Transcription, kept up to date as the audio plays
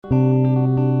This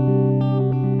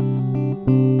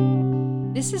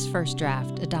is First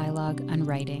Draft, a dialogue on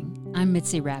writing. I'm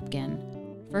Mitzi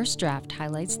Rapkin. First Draft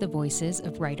highlights the voices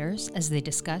of writers as they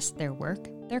discuss their work,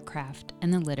 their craft,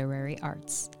 and the literary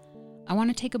arts. I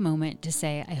want to take a moment to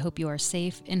say I hope you are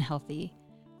safe and healthy.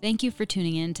 Thank you for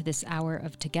tuning in to this hour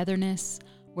of togetherness,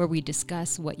 where we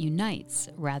discuss what unites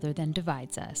rather than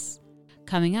divides us.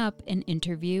 Coming up, an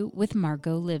interview with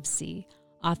Margot Livesey,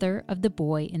 author of The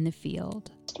Boy in the Field.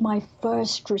 My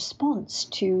first response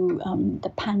to the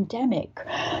pandemic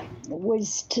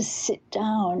was to sit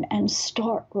down and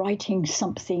start writing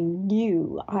something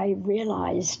new. I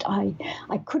realized I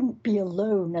couldn't be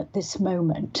alone at this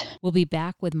moment. We'll be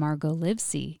back with Margot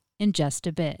Livesey in just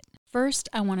a bit. First,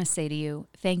 I want to say to you,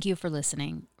 thank you for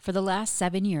listening. For the last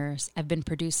 7 years, I've been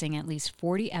producing at least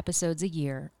 40 episodes a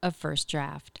year of First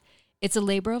Draft. It's a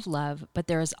labor of love, but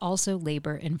there is also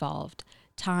labor involved,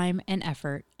 time and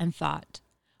effort and thought.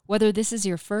 Whether this is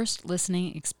your first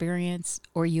listening experience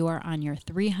or you are on your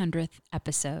 300th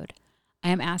episode, I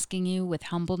am asking you with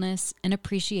humbleness and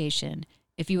appreciation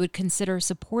if you would consider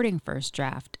supporting First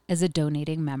Draft as a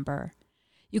donating member.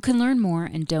 You can learn more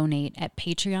and donate at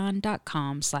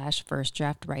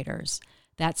patreon.com/firstdraftwriters.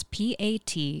 That's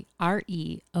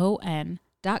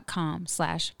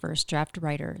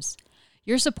patreon.com/firstdraftwriters.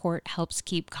 Your support helps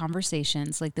keep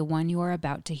conversations like the one you are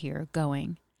about to hear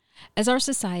going. As our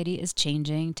society is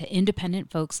changing to independent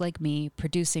folks like me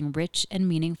producing rich and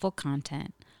meaningful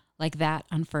content, like that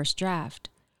on First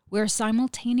Draft, we are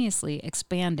simultaneously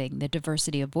expanding the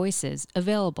diversity of voices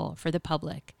available for the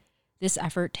public. This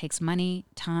effort takes money,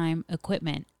 time,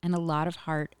 equipment, and a lot of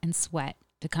heart and sweat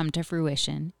to come to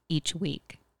fruition each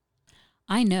week.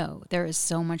 I know there is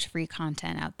so much free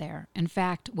content out there. In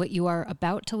fact, what you are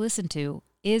about to listen to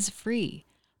is free,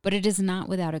 but it is not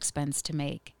without expense to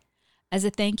make. As a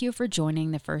thank you for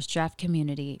joining the First Draft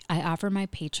community, I offer my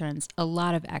patrons a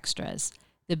lot of extras,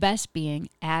 the best being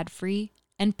ad-free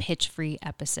and pitch-free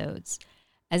episodes.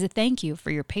 As a thank you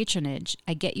for your patronage,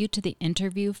 I get you to the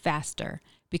interview faster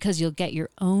because you'll get your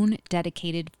own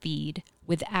dedicated feed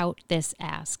without this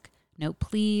ask. No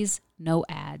please, no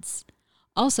ads.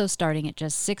 Also, starting at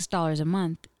just $6 a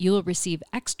month, you will receive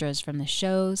extras from the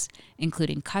shows,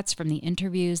 including cuts from the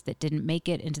interviews that didn't make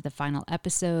it into the final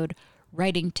episode,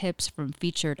 writing tips from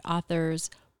featured authors,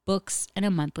 books, and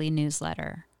a monthly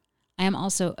newsletter. I am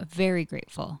also very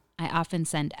grateful. I often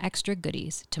send extra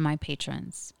goodies to my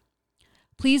patrons.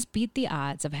 Please beat the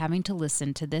odds of having to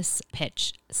listen to this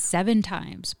pitch 7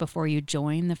 times before you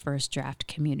join the First Draft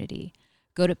community.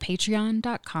 Go to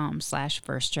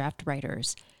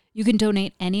patreon.com/firstdraftwriters. You can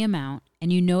donate any amount,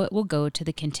 and you know it will go to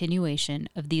the continuation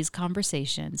of these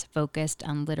conversations focused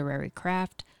on literary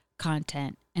craft,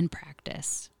 content, and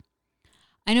practice.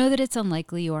 I know that it's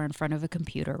unlikely you are in front of a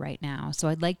computer right now, so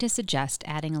I'd like to suggest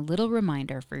adding a little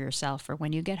reminder for yourself for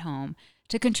when you get home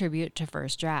to contribute to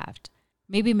First Draft.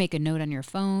 Maybe make a note on your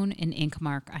phone, an ink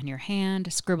mark on your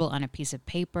hand, scribble on a piece of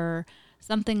paper,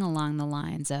 something along the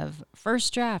lines of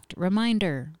First Draft,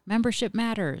 reminder, membership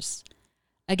matters.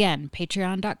 Again,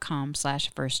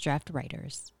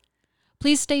 patreon.com/firstdraftwriters.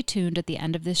 Please stay tuned at the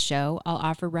end of this show. I'll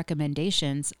offer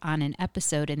recommendations on an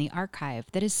episode in the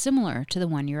archive that is similar to the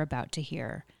one you're about to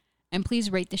hear. And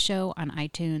please rate the show on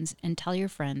iTunes and tell your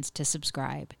friends to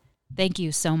subscribe. Thank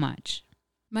you so much.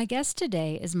 My guest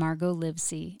today is Margot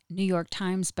Livesey, New York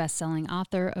Times bestselling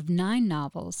author of 9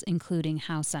 novels, including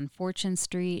House on Fortune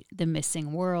Street, The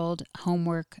Missing World,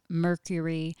 Homework,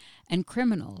 Mercury, and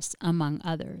Criminals, among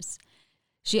others.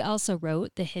 She also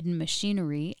wrote The Hidden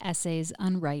Machinery, Essays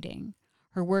on Writing.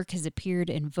 Her work has appeared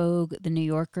in Vogue, The New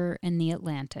Yorker, and The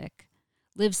Atlantic.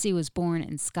 Livesey was born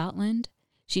in Scotland.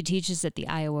 She teaches at the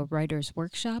Iowa Writers'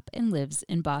 Workshop and lives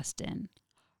in Boston.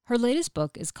 Her latest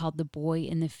book is called The Boy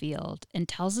in the Field and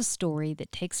tells a story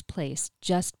that takes place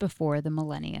just before the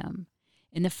millennium.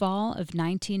 In the fall of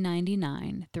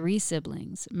 1999, 3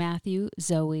 siblings, Matthew,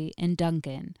 Zoe, and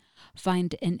Duncan,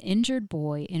 find an injured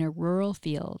boy in a rural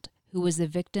field who was the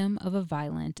victim of a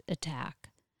violent attack.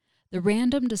 The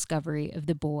random discovery of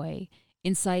the boy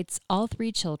incites all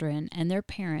 3 children and their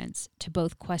parents to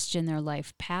both question their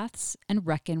life paths and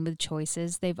reckon with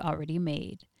choices they've already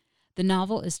made. The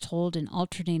novel is told in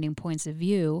alternating points of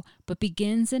view, but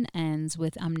begins and ends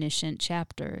with omniscient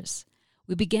chapters.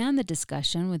 We began the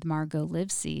discussion with Margot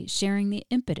Livesey sharing the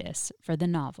impetus for the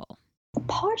novel.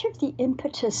 Part of the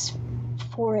impetus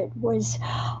for it was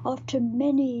after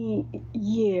many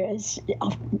years,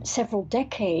 several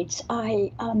decades,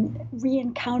 I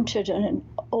re-encountered an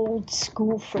old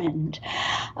school friend.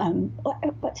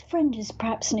 But friend is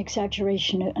perhaps an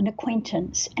exaggeration, an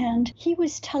acquaintance. And he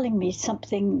was telling me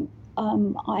something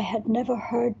I had never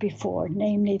heard before,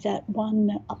 namely that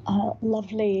one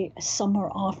lovely summer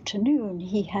afternoon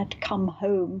he had come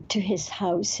home to his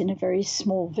house in a very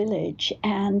small village,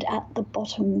 and at the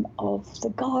bottom of the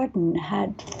garden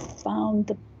had found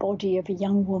the body of a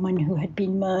young woman who had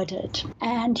been murdered.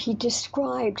 And he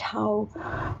described how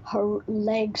her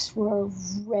legs were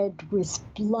red with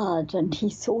blood, and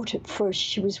he thought at first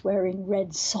she was wearing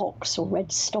red socks or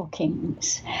red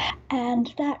stockings.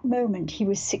 And that moment, he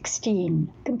was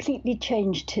 16, completely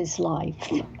changed his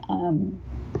life.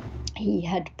 He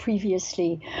had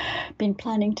previously been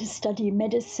planning to study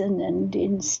medicine, and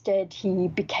instead he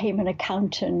became an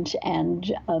accountant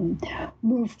and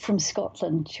moved from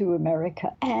Scotland to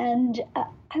America. And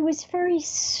I was very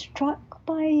struck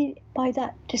by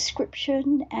that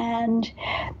description, and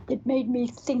it made me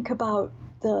think about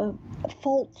the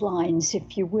fault lines,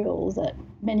 if you will, that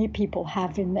many people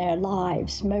have in their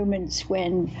lives, moments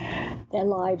when their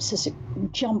lives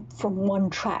jump from one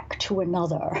track to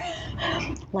another,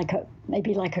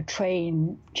 maybe like a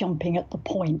train jumping at the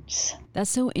points. That's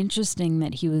so interesting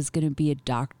that he was going to be a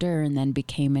doctor and then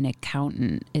became an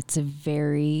accountant. It's a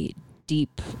very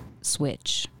deep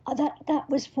switch. That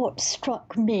was what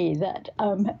struck me, that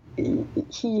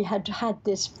he had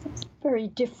this very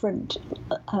different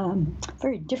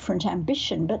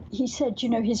ambition. But he said,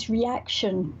 his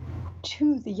reaction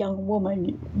to the young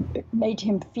woman made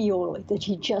him feel that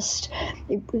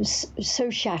it was so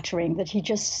shattering that he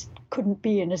just couldn't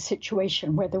be in a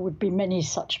situation where there would be many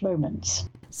such moments.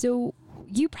 So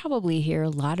you probably hear a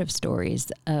lot of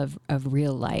stories of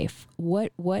real life.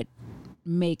 What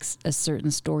makes a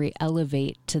certain story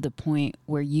elevate to the point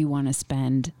where you want to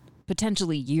spend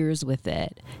potentially years with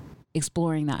it,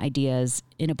 exploring the ideas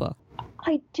in a book?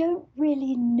 I don't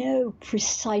really know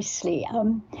precisely.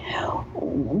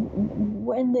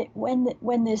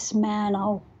 When this man,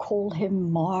 I'll call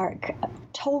him Mark,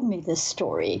 told me this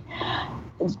story,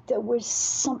 there was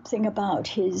something about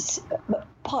his.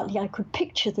 Partly, I could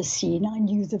picture the scene. I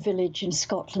knew the village in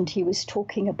Scotland he was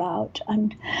talking about,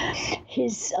 and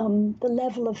his the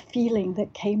level of feeling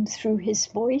that came through his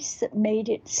voice that made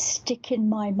it stick in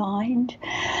my mind.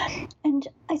 And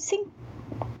I think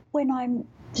when I'm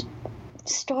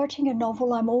starting a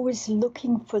novel, I'm always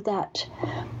looking for that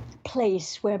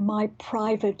place where my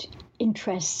private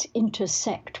interests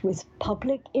intersect with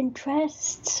public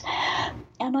interests.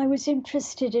 And I was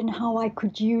interested in how I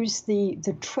could use the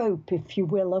trope, if you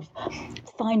will, of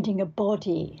finding a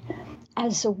body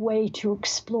as a way to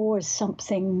explore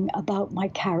something about my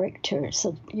characters.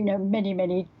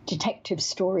 Many detective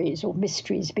stories or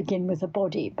mysteries begin with a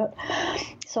body, but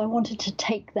so I wanted to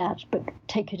take that, but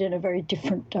take it in a very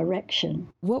different direction.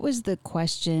 What was the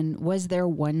question? Was there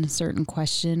one certain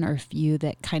question or few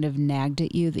that kind of nagged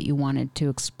at you that you wanted to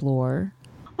explore?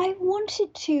 I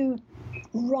wanted to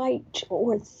write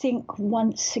or think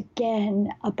once again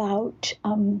about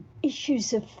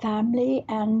issues of family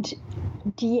and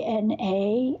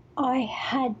DNA. I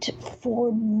had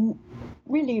for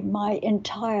really my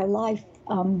entire life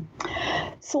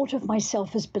thought of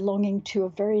myself as belonging to a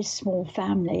very small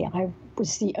family. I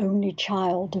was the only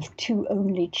child of two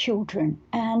only children,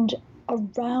 and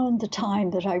around the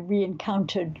time that I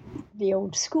re-encountered the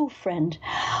old school friend,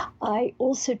 I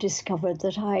also discovered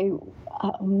that I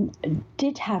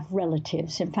did have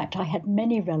relatives. In fact, I had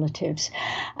many relatives,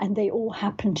 and they all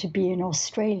happened to be in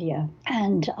Australia.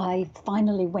 And I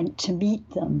finally went to meet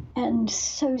them. And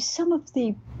so some of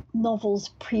the novel's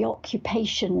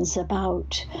preoccupations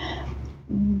about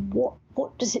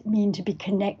what does it mean to be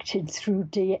connected through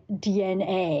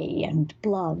DNA and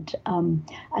blood,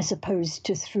 as opposed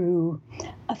to through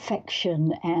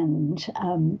affection and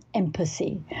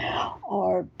empathy,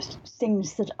 are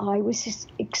things that I was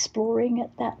exploring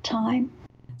at that time.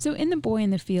 So in The Boy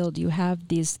in the Field, you have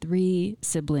these three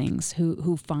siblings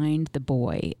who find the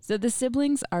boy. So the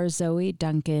siblings are Zoe,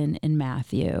 Duncan, and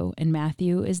Matthew. And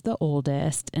Matthew is the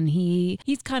oldest, and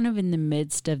he's kind of in the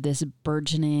midst of this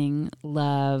burgeoning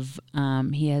love.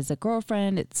 He has a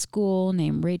girlfriend at school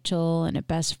named Rachel and a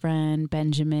best friend,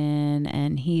 Benjamin,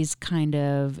 and he's kind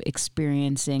of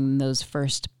experiencing those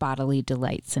first bodily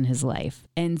delights in his life.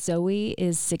 And Zoe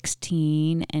is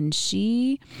 16, and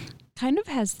she kind of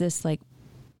has this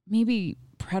maybe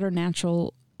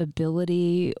preternatural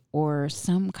ability or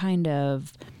some kind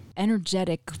of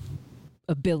energetic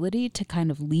ability to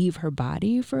kind of leave her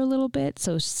body for a little bit.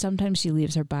 So sometimes she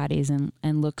leaves her bodies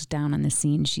and looks down on the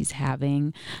scene she's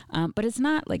having. But it's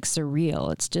not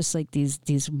surreal. It's just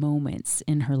these moments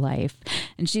in her life.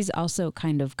 And she's also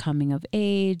kind of coming of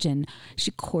age, and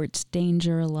she courts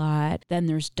danger a lot. Then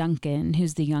there's Duncan,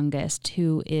 who's the youngest,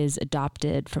 who is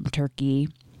adopted from Turkey.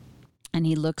 and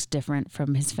he looks different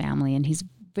from his family, and he's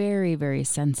very, very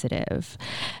sensitive.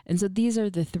 And so these are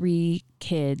the three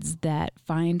kids that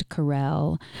find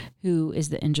Carell, who is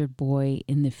the injured boy,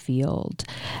 in the field.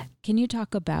 Can you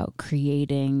talk about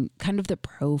creating kind of the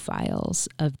profiles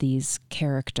of these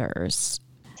characters?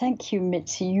 Thank you,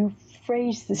 Mitzi. You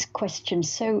phrased this question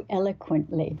so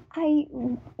eloquently. I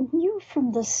knew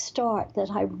from the start that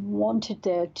I wanted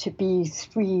there to be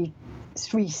three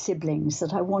siblings,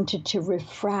 that I wanted to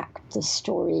refract the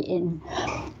story in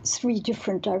three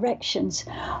different directions,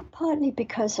 partly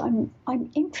because I'm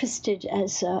interested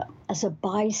as a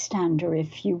bystander,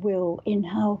 if you will, in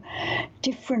how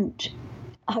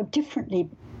differently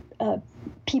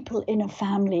people in a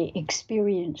family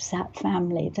experience that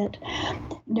family, that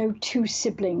no two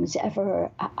siblings ever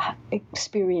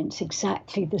experience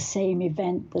exactly the same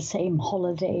event, the same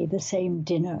holiday, the same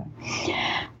dinner.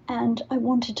 And I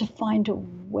wanted to find a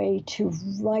way to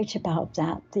write about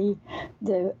that,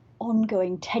 the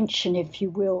ongoing tension, if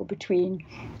you will, between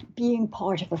being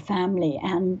part of a family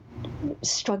and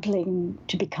struggling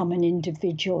to become an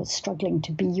individual, struggling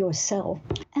to be yourself.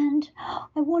 And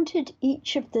I wanted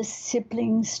each of the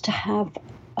siblings to have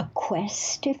a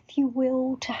quest, if you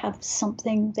will, to have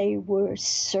something they were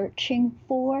searching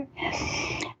for.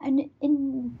 And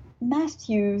in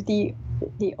Matthew, the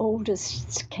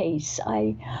oldest's case,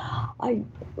 I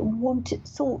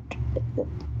thought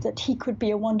that he could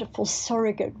be a wonderful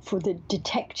surrogate for the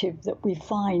detective that we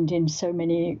find in so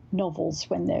many novels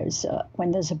when there's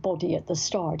a body at the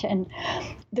start. And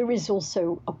there is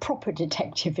also a proper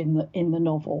detective in the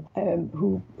novel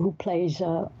who plays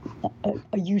a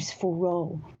useful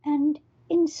role. And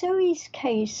in Zoe's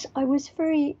case, I was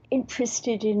very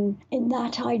interested in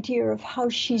that idea of how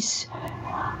she's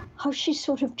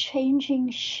sort of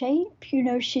changing shape. You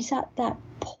know, she's at that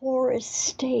porous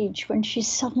stage when she's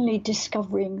suddenly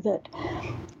discovering that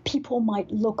people might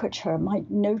look at her,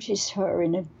 might notice her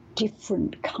in a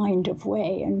different kind of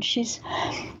way, and she's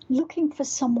looking for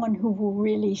someone who will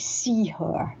really see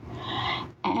her.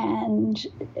 And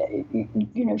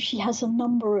you know, she has a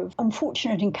number of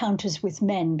unfortunate encounters with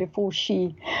men before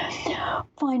she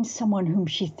finds someone whom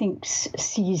she thinks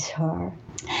sees her.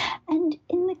 And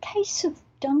in the case of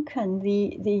Duncan,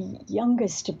 the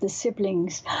youngest of the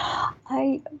siblings,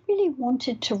 I really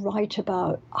wanted to write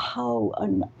about how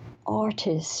an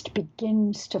artist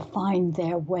begins to find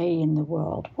their way in the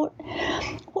world.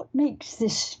 What makes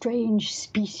this strange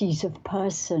species of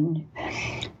person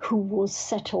who will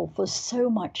settle for so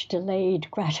much delayed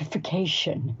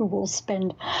gratification, who will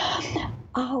spend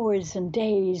hours and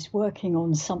days working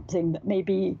on something that may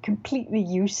be completely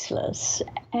useless?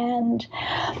 And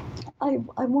I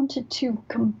wanted to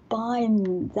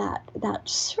combine that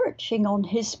searching on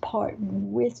his part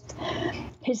with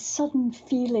his sudden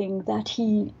feeling that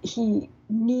he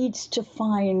needs to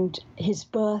find his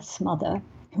birth mother,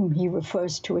 whom he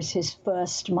refers to as his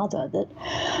first mother, that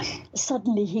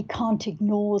suddenly he can't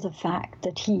ignore the fact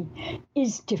that he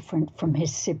is different from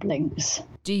his siblings.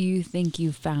 Do you think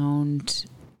you found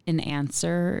an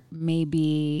answer,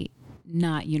 maybe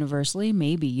not universally,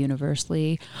 maybe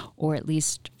universally, or at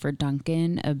least for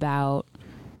Duncan, about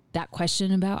that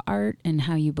question about art and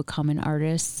how you become an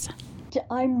artist?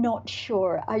 I'm not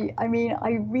sure. I mean,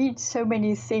 I read so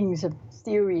many things of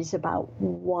theories about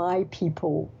why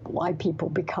people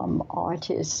become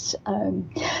artists.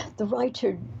 The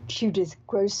writer Judith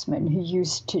Grossman, who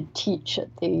used to teach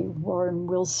at the Warren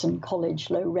Wilson College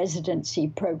Low Residency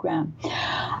program,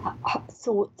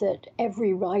 thought that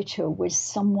every writer was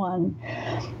someone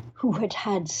who had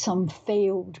had some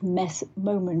failed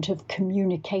moment of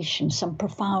communication, some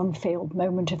profound failed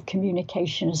moment of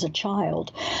communication as a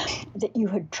child, that you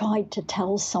had tried to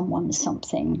tell someone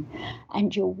something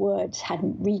and your words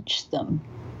hadn't reached them.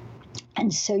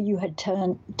 And so you had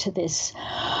turned to this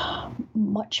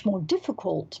much more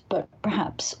difficult, but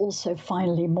perhaps also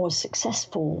finally more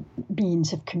successful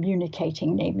means of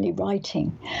communicating, namely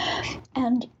writing.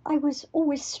 And I was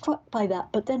always struck by that.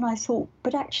 But then I thought,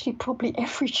 but actually probably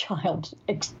every child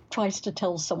tries to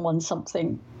tell someone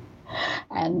something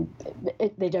and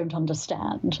they don't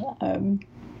understand.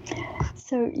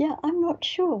 So, yeah, I'm not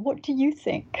sure. What do you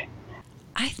think?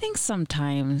 I think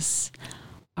sometimes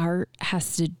art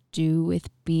has to do with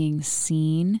being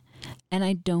seen. And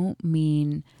I don't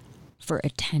mean for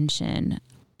attention,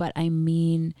 but I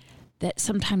mean that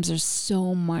sometimes there's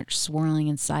so much swirling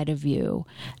inside of you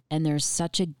and there's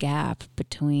such a gap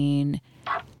between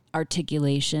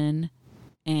articulation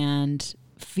and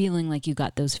feeling like you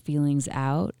got those feelings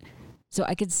out. So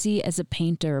I could see as a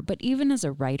painter, but even as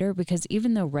a writer, because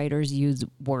even though writers use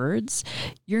words,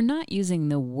 you're not using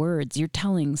the words, you're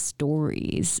telling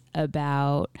stories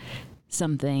about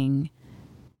something,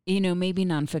 maybe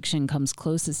nonfiction comes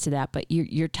closest to that, but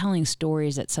you're telling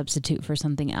stories that substitute for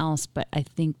something else. But I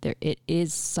think it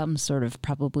is some sort of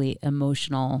probably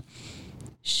emotional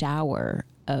shower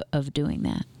of doing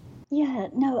that. Yeah,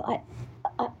 no,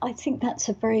 I think that's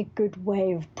a very good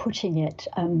way of putting it.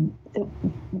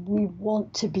 We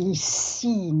want to be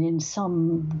seen in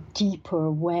some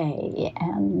deeper way,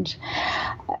 and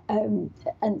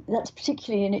that's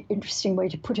particularly an interesting way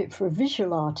to put it for a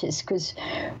visual artist, because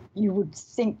you would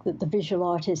think that the visual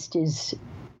artist is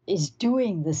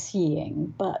doing the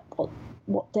seeing, but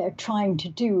what they're trying to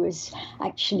do is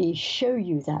actually show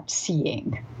you that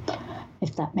seeing,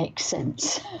 if that makes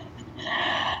sense.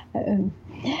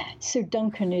 So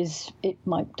Duncan,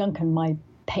 my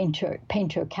painter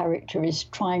character, is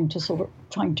trying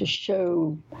to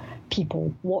show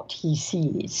people what he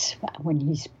sees when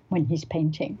he's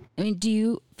painting. I mean, do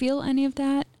you feel any of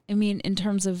that? I mean, in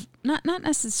terms of not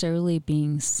necessarily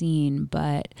being seen,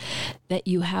 but that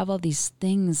you have all these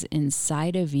things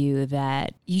inside of you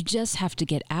that you just have to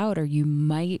get out, or you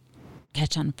might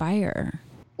catch on fire.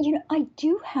 I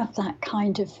do have that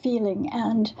kind of feeling,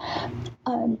 and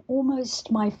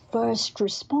almost my first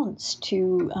response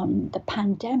to the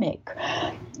pandemic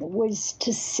was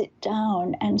to sit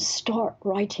down and start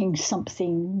writing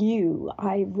something new.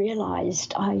 I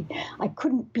realized I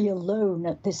couldn't be alone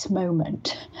at this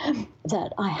moment,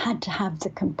 that I had to have the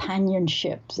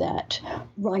companionship that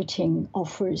writing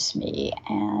offers me,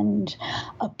 and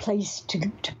a place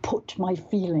to put my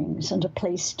feelings and a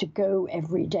place to go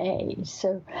every day.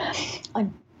 So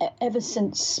ever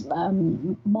since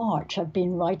March, I've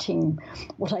been writing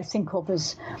what I think of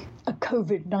as a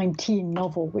COVID-19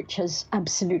 novel, which has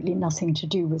absolutely nothing to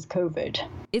do with COVID.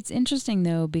 It's interesting,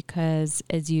 though, because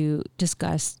as you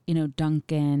discussed,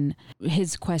 Duncan,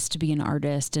 his quest to be an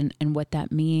artist and what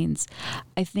that means,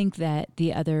 I think that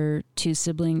the other two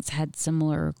siblings had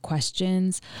similar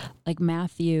questions. Like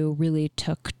Matthew really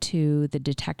took to the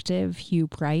detective, Hugh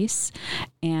Price,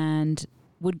 and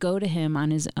would go to him on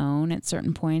his own at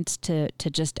certain points to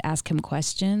just ask him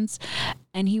questions.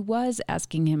 And he was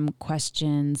asking him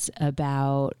questions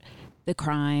about the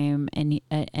crime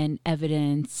and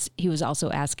evidence. He was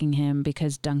also asking him,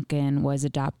 because Duncan was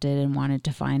adopted and wanted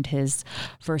to find his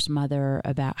first mother,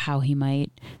 about how he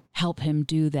might help him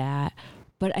do that.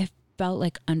 But I felt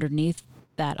like underneath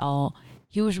that all,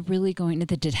 he was really going to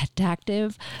the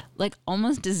detective, like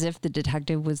almost as if the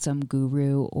detective was some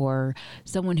guru or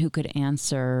someone who could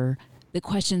answer the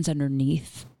questions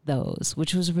underneath those,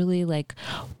 which was really like,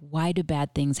 why do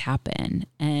bad things happen?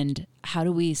 And how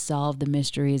do we solve the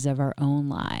mysteries of our own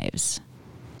lives?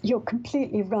 You're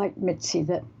completely right, Mitzi,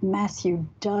 that Matthew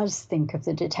does think of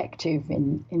the detective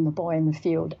in The Boy in the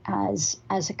Field as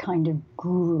a kind of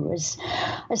guru, as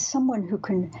someone who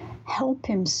can help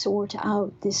him sort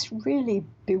out this really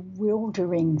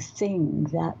bewildering thing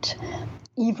that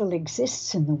evil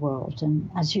exists in the world. And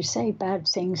as you say, bad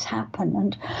things happen.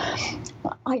 And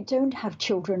I don't have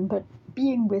children, but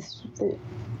being with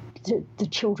the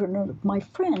children of my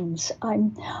friends,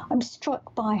 I'm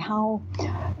struck by how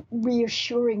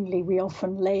reassuringly we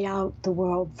often lay out the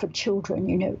world for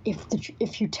children.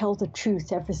 If you tell the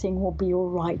truth, everything will be all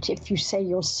right. If you say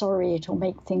you're sorry, it'll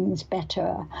make things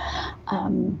better.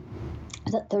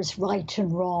 That there's right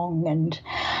and wrong,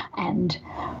 and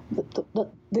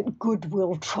that good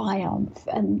will triumph.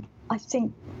 And I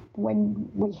think when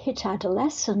we hit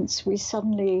adolescence, we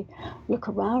suddenly look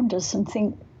around us and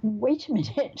think, wait a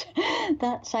minute,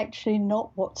 that's actually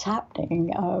not what's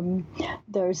happening.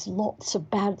 There's lots of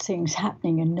bad things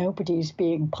happening and nobody's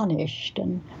being punished,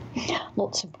 and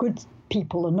lots of good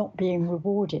people are not being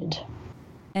rewarded.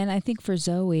 And I think for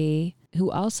Zoe,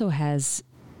 who also has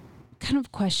kind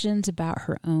of questions about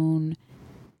her own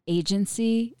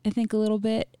agency, I think a little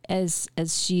bit, as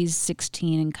she's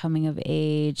 16 and coming of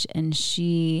age, and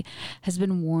she has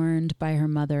been warned by her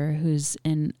mother, who's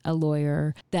a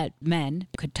lawyer, that men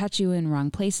could touch you in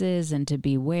wrong places and to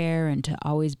beware and to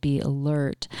always be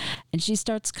alert. And she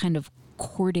starts kind of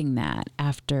courting that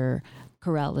after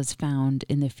Carell is found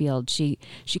in the field. She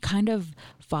kind of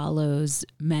follows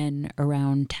men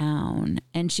around town,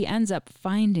 and she ends up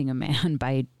finding a man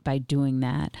by doing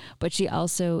that. But she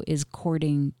also is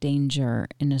courting danger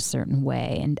in a certain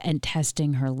way and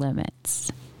testing her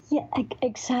limits. Yeah,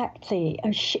 exactly.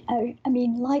 I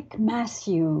mean, like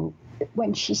Matthew,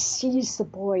 when she sees the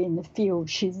boy in the field,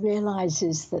 she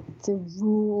realizes that the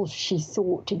rules she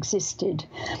thought existed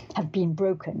have been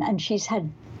broken, and she's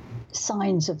had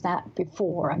signs of that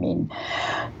before. I mean,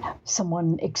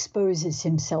 someone exposes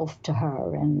himself to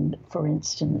her, and for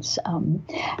instance,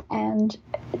 and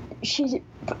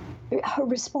her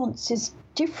response is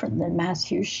different than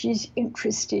Matthew. She's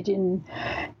interested in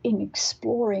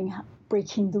exploring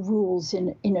breaking the rules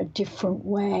in a different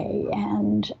way,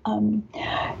 and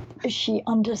she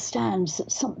understands that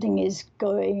something is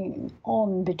going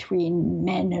on between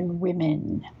men and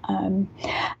women.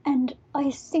 And I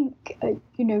think,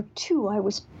 too, I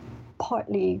was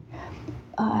partly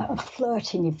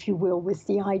flirting, if you will, with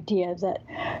the idea that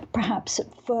perhaps at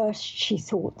first she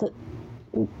thought that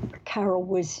Carol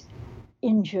was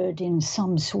injured in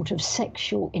some sort of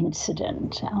sexual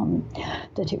incident,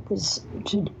 that it was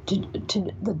to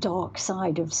the dark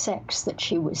side of sex that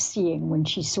she was seeing when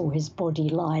she saw his body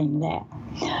lying there.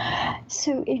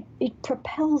 So it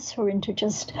propels her into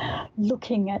just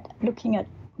looking at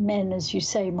men, as you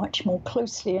say, much more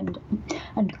closely, and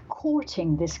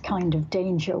courting this kind of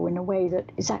danger in a way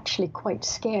that is actually quite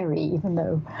scary, even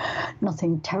though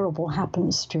nothing terrible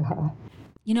happens to her.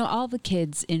 All the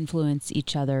kids influence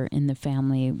each other in the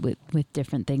family with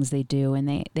different things they do, and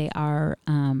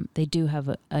they do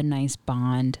have a nice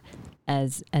bond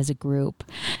as a group.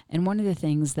 And one of the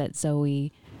things that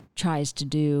Zoe tries to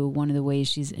do, one of the ways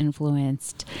she's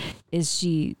influenced, is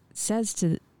she says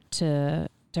to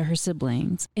her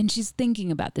siblings, and she's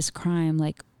thinking about this crime,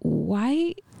 like,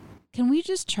 why can we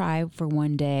just try for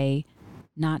one day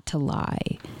not to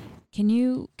lie?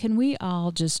 Can we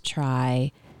all just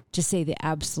try to say the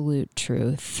absolute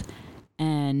truth?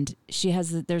 And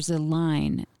there's a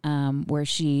line where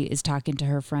she is talking to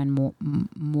her friend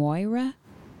Moira.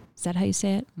 Is that how you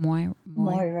say it?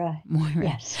 Moira.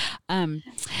 Yes.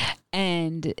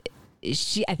 And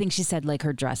I think she said like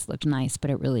her dress looked nice, but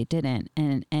it really didn't.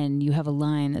 And you have a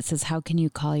line that says, how can you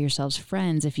call yourselves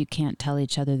friends if you can't tell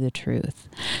each other the truth?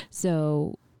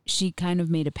 So she kind of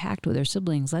made a pact with her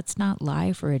siblings. Let's not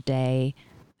lie for a day.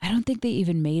 I don't think they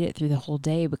even made it through the whole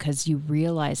day, because you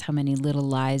realize how many little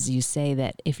lies you say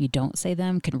that if you don't say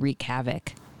them can wreak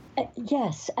havoc.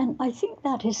 Yes, and I think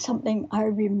that is something I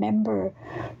remember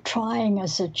trying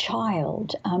as a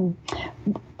child.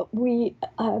 We,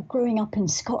 growing up in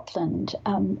Scotland,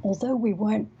 although we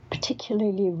weren't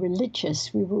particularly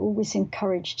religious, we were always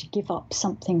encouraged to give up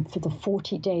something for the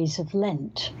 40 days of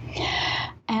Lent.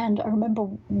 And I remember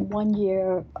one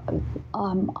year,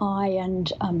 I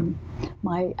and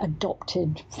my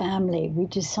adopted family, we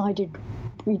decided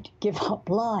we'd give up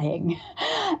lying.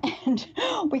 And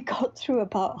we got through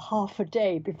about half a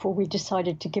day before we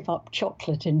decided to give up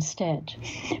chocolate instead,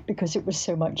 because it was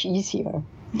so much easier.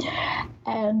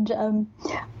 And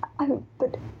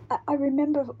but I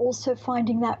remember also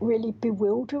finding that really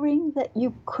bewildering, that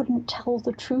you couldn't tell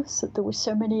the truth, that there were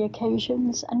so many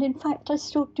occasions. And in fact, I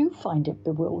still do find it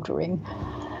bewildering.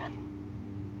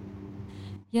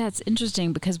 Yeah, it's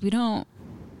interesting because we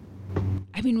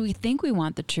think we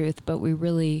want the truth, but we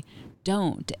really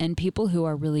don't. And people who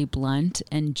are really blunt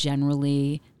and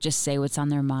generally just say what's on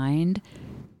their mind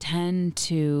tend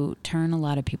to turn a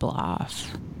lot of people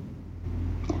off.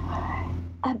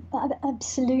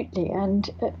 Absolutely. And,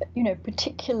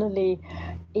 particularly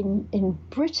in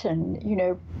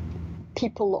Britain,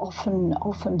 people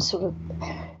often sort of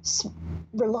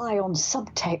rely on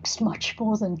subtext much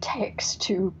more than text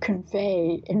to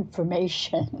convey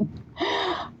information.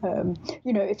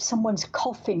 If someone's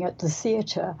coughing at the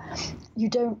theatre, you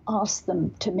don't ask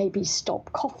them to maybe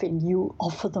stop coughing. You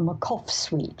offer them a cough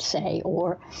sweet, say,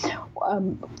 or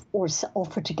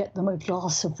offer to get them a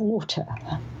glass of water.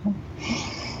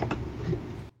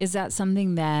 Is that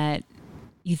something that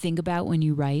you think about when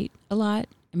you write a lot?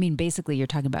 I mean, basically, you're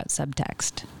talking about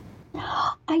subtext.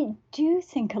 I do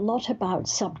think a lot about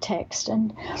subtext,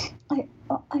 and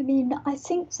I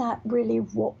think that really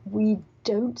what we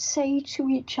don't say to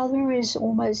each other is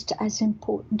almost as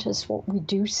important as what we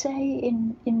do say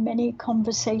in many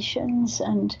conversations.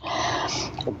 And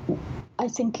I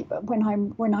think when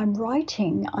I'm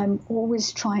writing, I'm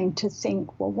always trying to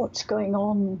think, well, what's going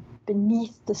on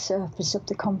beneath the surface of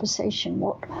the conversation?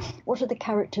 What are the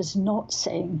characters not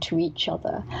saying to each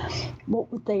other?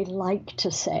 What would they like to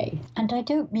say? And I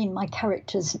don't mean my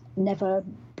characters never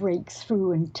break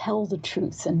through and tell the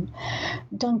truth. And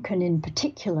Duncan in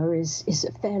particular is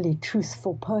a fairly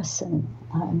truthful person.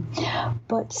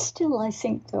 But still, I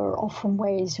think there are often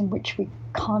ways in which we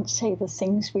can't say the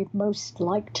things we'd most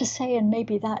like to say. And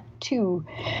maybe that too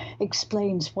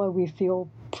explains why we feel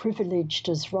privileged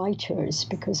as writers,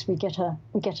 because we get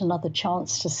another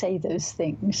chance to say those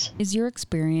things. Is your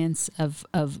experience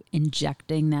of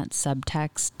injecting that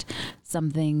subtext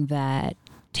something that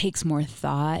takes more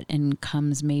thought and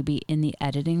comes maybe in the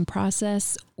editing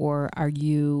process, or are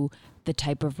you the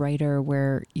type of writer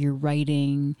where you're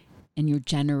writing and you're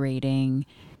generating,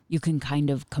 you can kind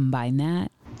of combine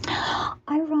that?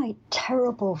 I write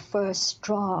terrible first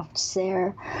drafts.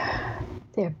 They're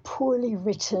poorly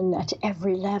written at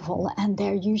every level, and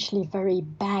they're usually very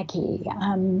baggy,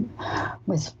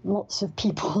 with lots of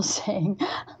people saying,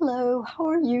 "Hello, how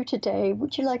are you today?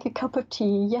 Would you like a cup of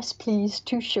tea? Yes, please,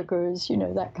 2 sugars,"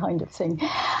 that kind of thing.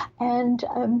 And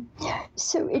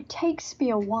so it takes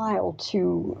me a while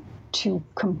to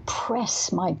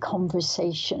compress my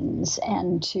conversations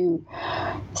and to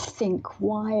think,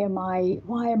 why am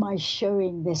I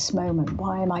showing this moment?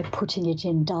 Why am I putting it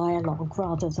in dialogue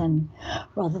rather than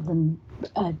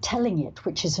telling it,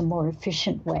 which is a more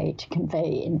efficient way to convey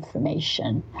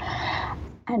information?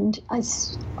 And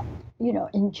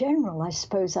in general, I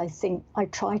suppose I think I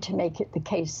try to make it the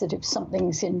case that if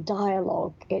something's in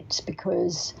dialogue, it's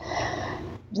because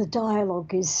the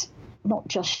dialogue is not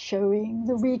just showing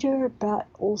the reader, but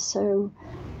also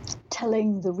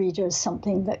telling the reader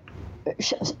something that,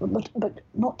 but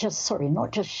not just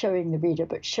showing the reader,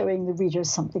 but showing the reader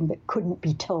something that couldn't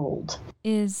be told.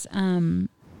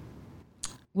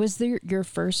 Was there your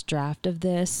first draft of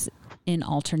this in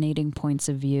alternating points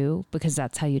of view? Because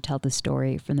that's how you tell the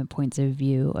story, from the points of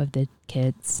view of the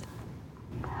kids.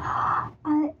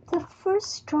 The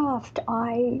first draft,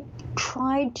 I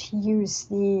tried to use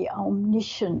the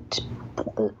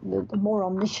more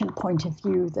omniscient point of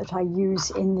view that I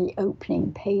use in the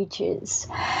opening pages.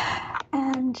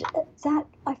 And that,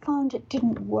 I found it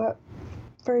didn't work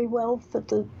very well for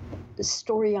the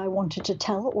story I wanted to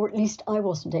tell, or at least I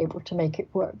wasn't able to make it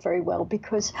work very well,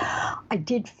 because I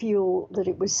did feel that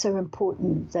it was so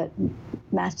important that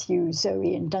Matthew,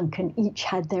 Zoe, and Duncan each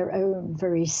had their own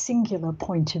very singular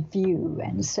point of view,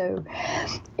 and so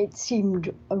it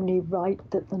seemed only right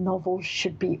that the novel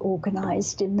should be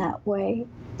organized in that way.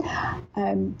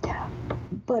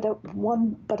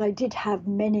 But I did have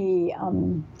many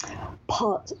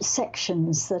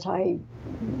sections that I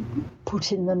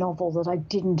put in the novel that I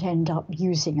didn't end up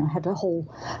using. I had a whole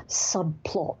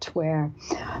subplot where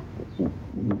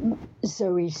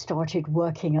Zoe started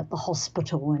working at the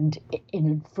hospital and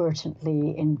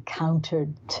inadvertently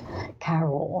encountered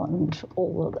Carol and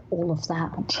all of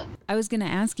that. I was going to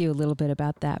ask you a little bit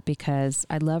about that, because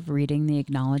I love reading the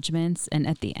acknowledgments, and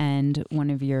at the end, one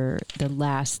of the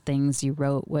last things you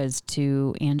wrote was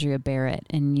to Andrea Barrett,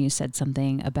 and you said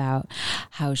something about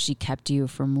how she kept you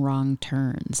from wrong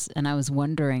turns, and I was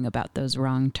wondering about those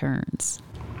wrong turns.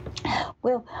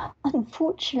 Well,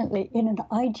 unfortunately, in an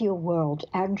ideal world,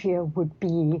 Andrea would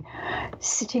be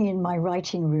sitting in my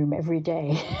writing room every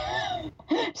day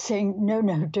saying, no,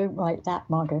 don't write that,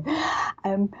 Margot.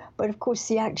 But of course,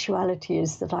 the actuality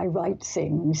is that I write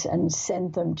things and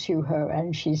send them to her,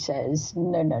 and she says,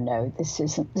 no, this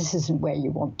isn't where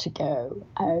you want to go.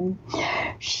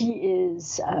 She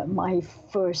is my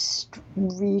first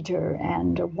reader,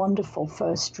 and a wonderful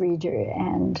first reader,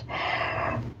 and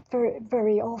very,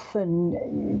 very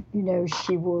often,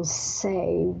 she will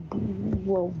say,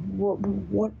 "Well,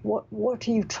 what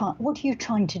are you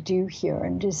trying to do here?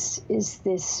 And is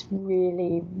this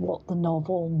really what the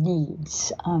novel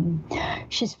needs?"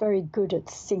 She's very good at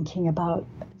thinking about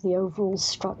the overall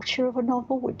structure of a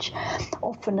novel, which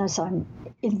often, as I'm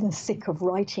in the thick of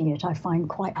writing it, I find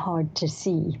quite hard to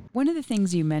see. One of the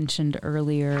things you mentioned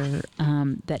earlier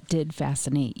that did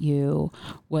fascinate you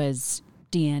was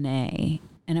DNA.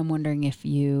 And I'm wondering if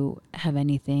you have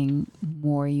anything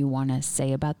more you want to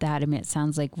say about that. I mean, it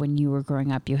sounds like when you were growing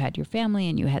up, you had your family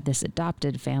and you had this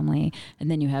adopted family,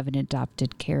 and then you have an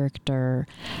adopted character.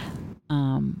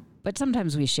 But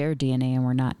sometimes we share DNA and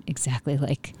we're not exactly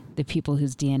like the people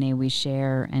whose DNA we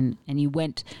share. And you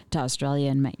went to Australia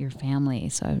and met your family.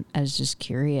 So I was just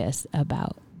curious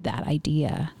about that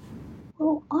idea.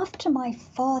 Well, after my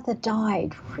father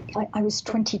died, I was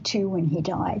 22 when he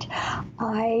died,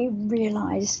 I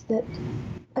realized that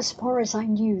as far as I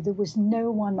knew, there was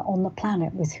no one on the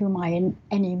planet with whom I in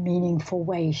any meaningful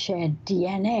way shared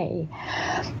DNA.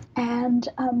 And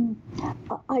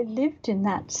I lived in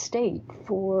that state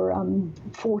for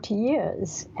 40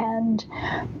 years. And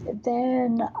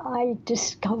then I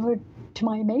discovered, to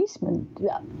my amazement,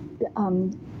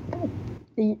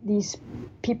 these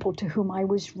people to whom I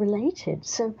was related.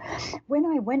 So when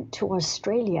I went to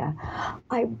Australia,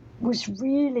 I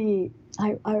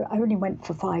only went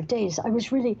for 5 days. I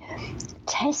was really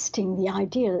testing the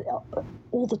idea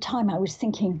all the time. I was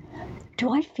thinking,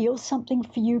 do I feel something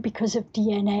for you because of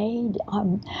DNA?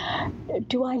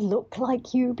 Do I look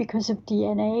like you because of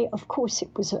DNA? Of course, it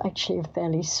was actually a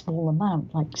fairly small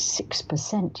amount, like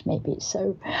 6% maybe.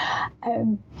 So,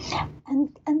 and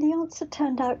the the answer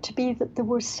turned out to be that there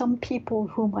were some people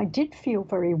whom I did feel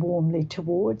very warmly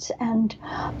towards, and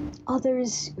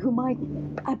others whom I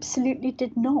absolutely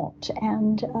did not.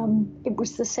 And it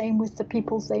was the same with the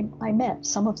people I met.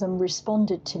 Some of them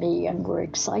responded to me and were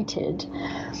excited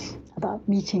about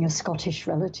meeting a Scottish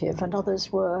relative, and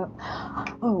others were,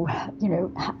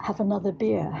 have another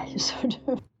beer, sort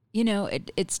of.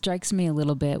 It strikes me a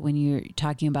little bit when you're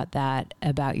talking about that,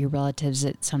 about your relatives,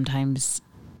 that sometimes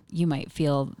you might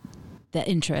feel the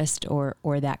interest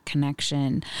or that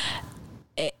connection.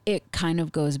 It kind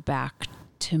of goes back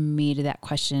to me to that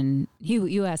question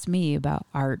you asked me about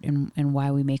art and why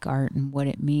we make art and what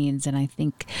it means. And I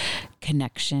think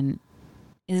connection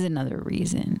is another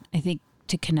reason. I think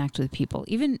to connect with people,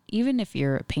 even if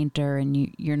you're a painter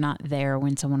and you're not there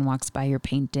when someone walks by your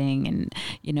painting, and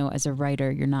as a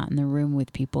writer you're not in the room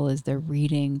with people as they're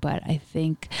reading, but I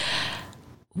think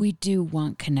we do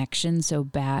want connection so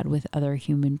bad with other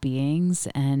human beings,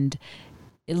 and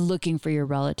looking for your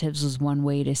relatives was one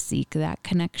way to seek that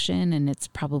connection. And it's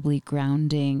probably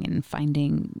grounding and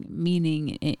finding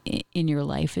meaning in your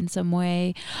life in some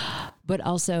way. But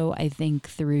also, I think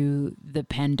through the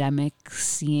pandemic,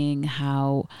 seeing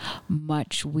how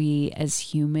much we as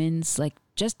humans, like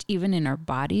just even in our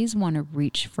bodies, want to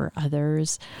reach for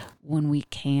others when we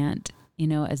can't,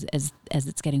 as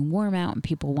it's getting warm out and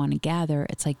people want to gather,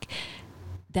 it's like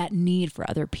that need for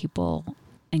other people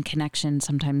and connection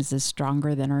sometimes is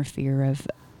stronger than our fear of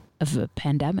a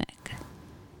pandemic.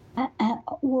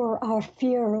 Or our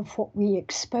fear of what we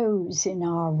expose in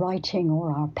our writing or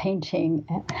our painting.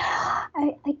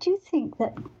 I do think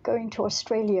that going to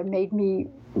Australia made me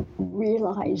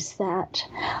realize that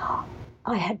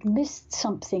I had missed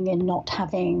something in not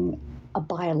having a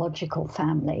biological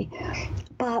family,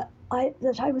 but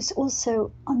that I was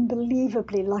also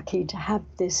unbelievably lucky to have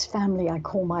this family I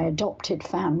call my adopted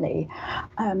family,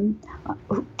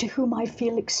 to whom I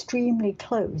feel extremely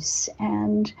close,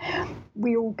 and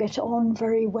we all get on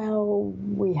very well.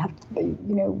 We have,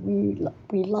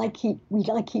 we like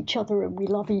each other, and we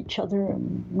love each other,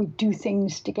 and we do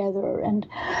things together. And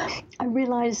I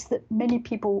realize that many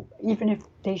people, even if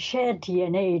they share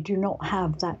DNA, do not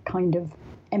have that kind of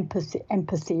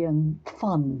empathy and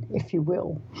fun, if you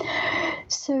will.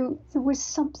 So there was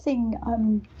something,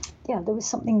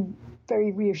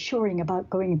 very reassuring about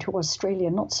going to Australia,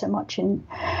 not so much in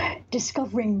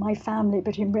discovering my family,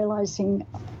 but in realizing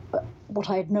what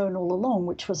I had known all along,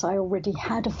 which was I already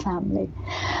had a family.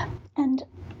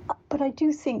 But I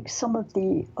do think some of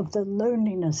the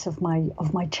loneliness of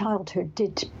my childhood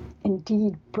did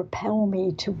indeed propel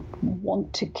me to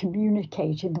want to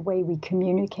communicate in the way we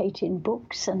communicate in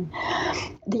books. And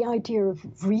the idea of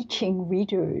reaching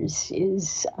readers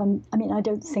is, I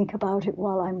don't think about it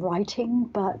while I'm writing,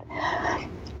 but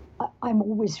I'm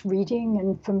always reading,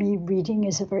 and for me, reading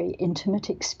is a very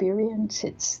intimate experience.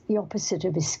 It's the opposite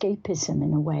of escapism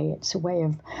in a way. It's a way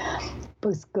of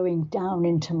both going down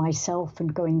into myself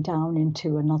and going down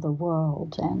into another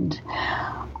world. And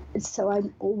so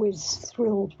I'm always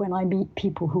thrilled when I meet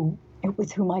people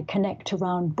with whom I connect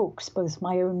around books, both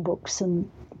my own books and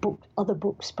other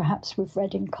books perhaps we've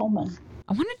read in common.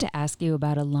 I wanted to ask you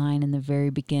about a line in the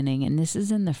very beginning, and this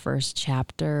is in the first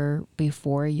chapter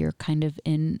before you're kind of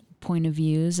in point of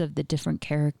views of the different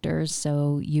characters.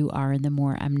 So you are in the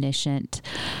more omniscient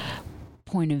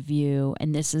point of view,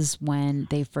 and this is when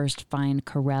they first find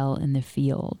Carell in the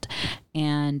field,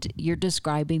 and you're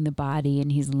describing the body,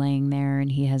 and he's laying there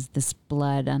and he has this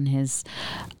blood on his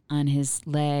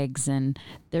legs, and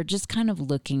they're just kind of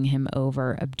looking him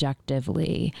over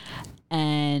objectively.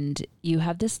 And you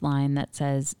have this line that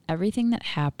says, everything that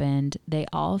happened, they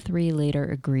all three later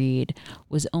agreed,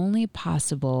 was only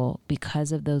possible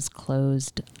because of those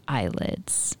closed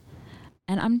eyelids.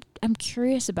 And I'm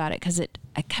curious about it because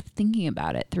I kept thinking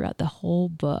about it throughout the whole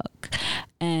book.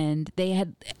 And they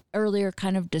had earlier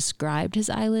kind of described his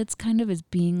eyelids kind of as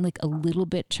being like a little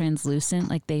bit translucent,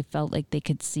 like they felt like they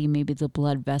could see maybe the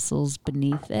blood vessels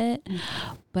beneath it.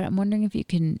 But I'm wondering if you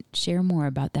can share more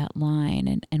about that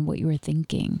line and what you were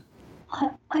thinking.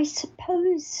 I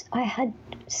suppose I had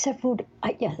several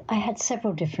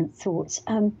different thoughts.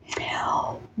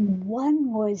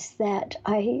 One was that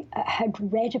I had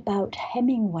read about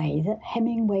Hemingway, that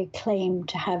Hemingway claimed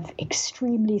to have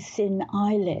extremely thin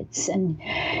eyelids, and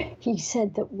he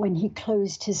said that when he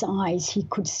closed his eyes, he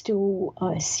could still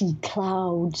see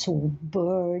clouds or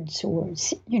birds, or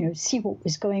see what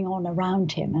was going on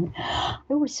around him. And I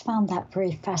always found that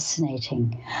very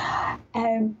fascinating.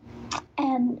 And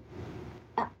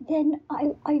then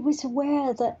I was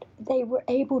aware that they were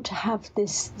able to have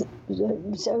this,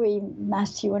 Zoe,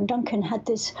 Matthew, and Duncan had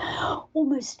this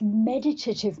almost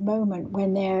meditative moment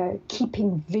when they're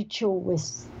keeping vigil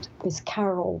with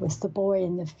Carol, with the boy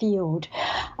in the field.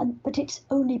 But it's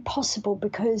only possible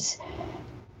because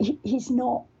he's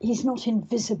not in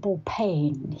visible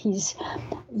pain. He's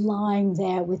lying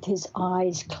there with his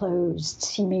eyes closed,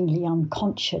 seemingly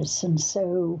unconscious, and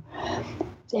so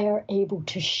they're able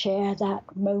to share that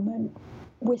moment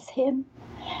with him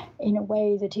in a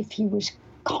way that if he was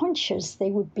conscious,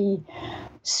 they would be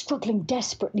struggling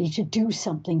desperately to do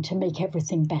something to make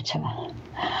everything better,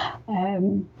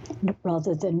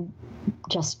 rather than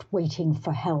just waiting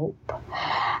for help.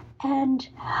 And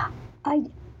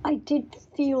I did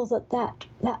feel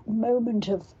that moment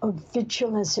of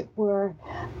vigil, as it were,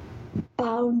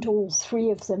 bound all three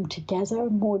of them together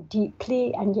more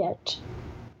deeply, and yet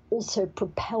also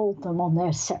propelled them on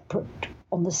the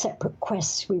separate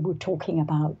quests we were talking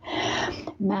about.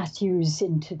 Matthew's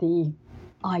into the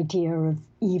idea of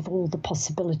evil, the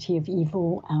possibility of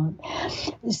evil.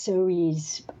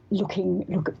 Zoe's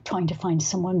trying to find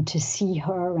someone to see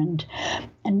her, and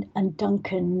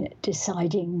Duncan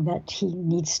deciding that he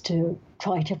needs to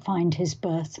try to find his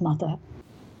birth mother.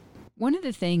 One of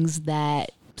the things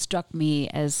that struck me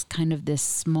as kind of this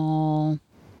small,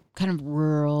 kind of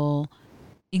rural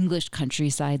English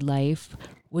countryside life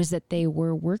was that they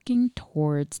were working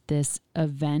towards this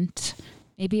event.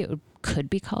 Maybe it could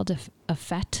be called a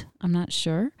fete, I'm not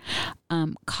sure,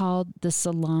 called the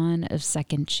Salon of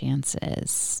Second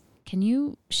Chances. Can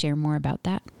you share more about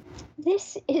that?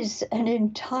 This is an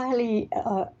entirely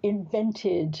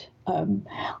invented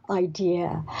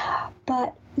idea,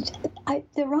 but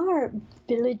there are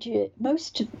villages,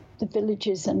 most of the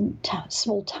villages and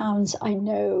small towns I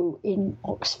know in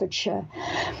Oxfordshire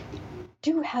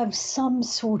do have some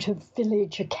sort of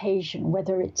village occasion,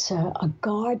 whether it's a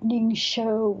gardening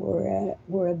show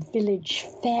or a village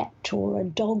fete or a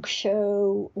dog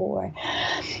show, or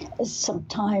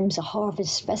sometimes a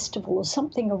harvest festival or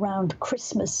something around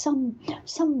Christmas,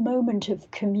 some moment of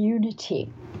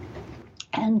community.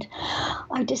 And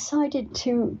I decided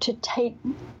to take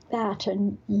that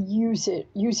and use it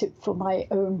for my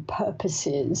own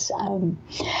purposes. And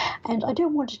I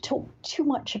don't want to talk too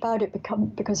much about it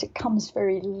because it comes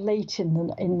very late in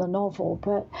the novel.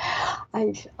 But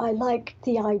I like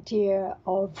the idea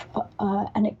of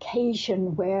an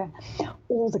occasion where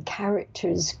all the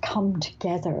characters come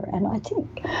together, and I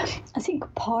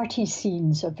think party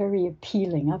scenes are very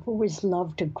appealing. I've always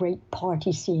loved a great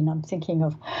party scene. I'm thinking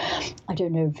of, I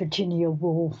don't know, Virginia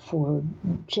Woolf or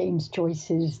James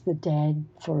Joyce's The Dead,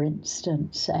 for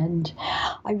instance, and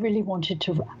I really wanted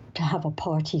to have a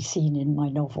party scene in my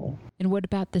novel. And what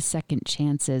about the second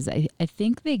chances? I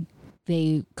think they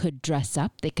could dress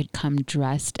up. They could come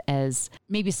dressed as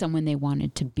maybe someone they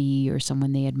wanted to be or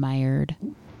someone they admired.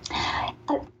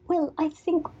 Well, I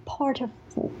think part of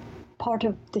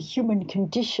the human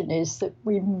condition is that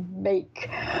we make,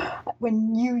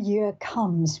 when New Year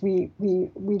comes, we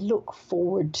look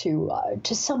forward to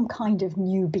some kind of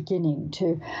new beginning,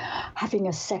 to having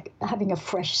a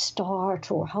fresh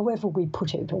start, or however we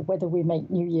put it, or whether we make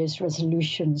New Year's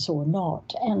resolutions or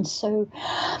not. And so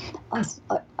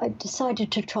I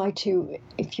decided to try to,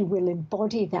 if you will,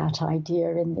 embody that idea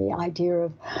in the idea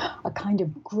of a kind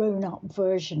of grown-up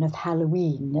version of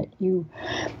Halloween, that you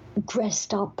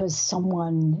dressed up as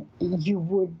someone you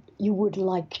would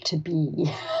like to be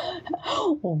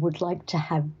or would like to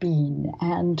have been.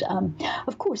 And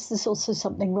of course there's also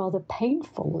something rather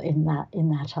painful in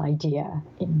that idea,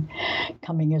 in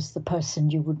coming as the person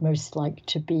you would most like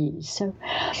to be. So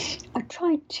I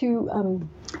tried to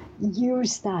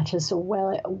use that as a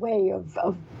way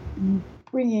of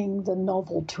bringing the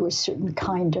novel to a certain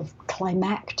kind of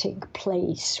climactic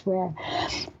place where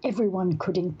everyone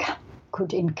could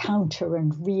encounter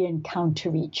and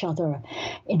re-encounter each other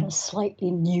in a slightly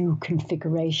new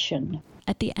configuration.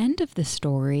 At the end of the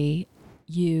story,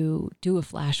 you do a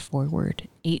flash forward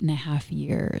 8.5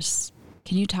 years.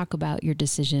 Can you talk about your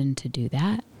decision to do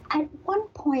that? At one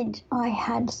point, I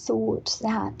had thought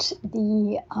that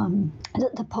the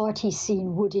party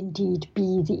scene would indeed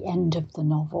be the end of the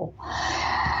novel.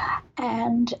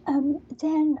 And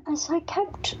then as I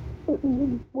kept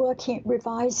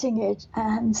revising it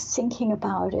and thinking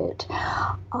about it,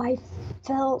 I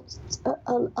felt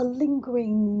a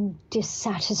lingering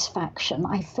dissatisfaction.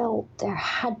 I felt there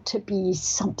had to be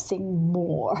something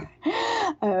more.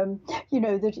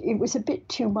 That it was a bit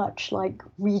too much like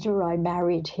Reader, I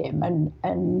Married Him.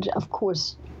 And of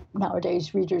course,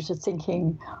 nowadays readers are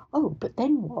thinking, oh, but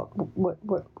then what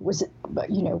was it?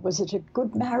 Was it a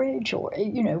good marriage? Or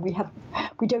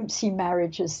we don't see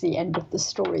marriage as the end of the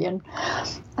story. And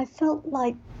I felt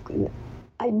like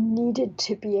I needed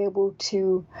to be able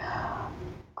to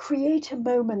create a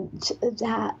moment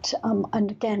that,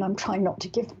 and again, I'm trying not to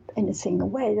give anything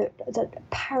away, that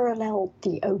paralleled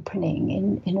the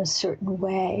opening in a certain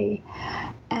way,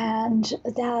 and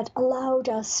that allowed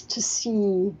us to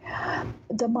see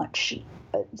the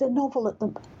novel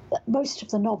most of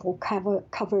the novel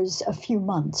covers a few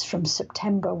months from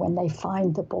September when they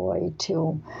find the boy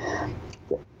to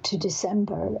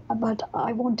December, but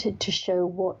I wanted to show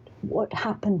what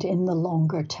happened in the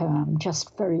longer term,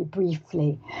 just very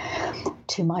briefly,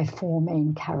 to my four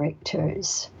main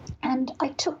characters. And I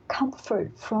took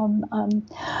comfort from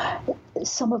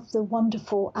some of the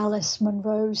wonderful Alice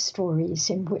Munro stories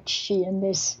in which she, in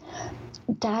this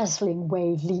dazzling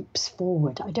way, leaps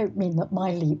forward. I don't mean that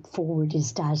my leap forward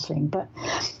is dazzling, but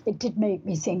it did make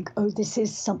me think, oh, this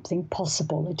is something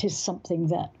possible. It is something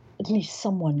that at least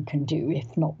someone can do,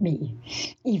 if not me,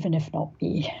 even if not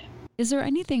me. Is there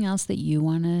anything else that you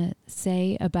want to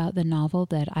say about the novel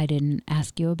that I didn't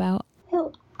ask you about?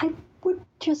 Well, I would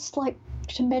just like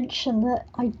to mention that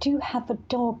I do have a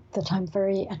dog that I'm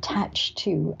very attached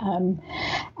to,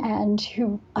 and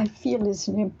who I feel is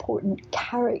an important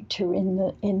character in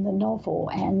the novel,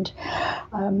 and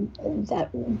that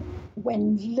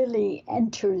when Lily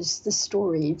enters the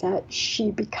story, that she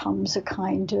becomes a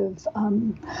kind of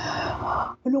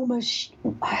an almost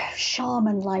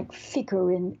shaman-like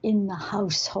figure in the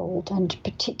household, and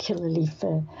particularly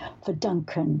for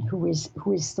Duncan, who is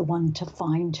the one to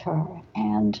find her.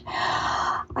 And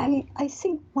I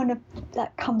think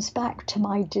that comes back to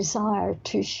my desire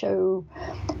to show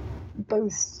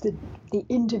both the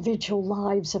individual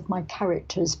lives of my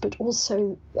characters, but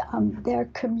also their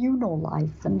communal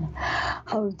life and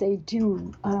how they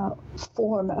do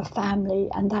form a family,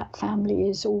 and that family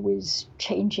is always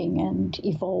changing and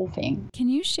evolving. Can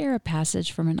you share a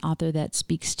passage from an author that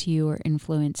speaks to you or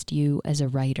influenced you as a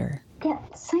writer? Yeah,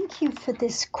 thank you for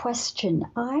this question.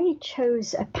 I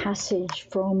chose a passage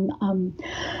from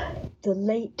the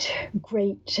late,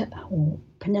 great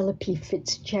Penelope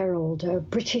Fitzgerald, a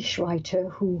British writer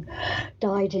who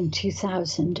died in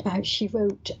 2000. She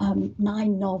wrote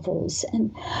 9 novels,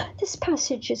 and this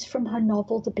passage is from her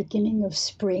novel The Beginning of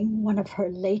Spring, one of her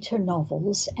later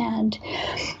novels, and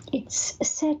it's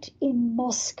set in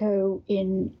Moscow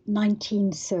in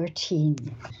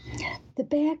 1913. The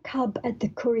bear cub at the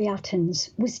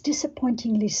Kuryatins was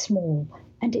disappointingly small,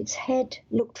 and its head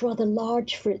looked rather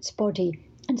large for its body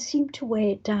and seemed to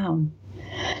weigh it down.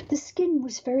 The skin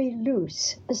was very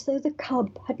loose, as though the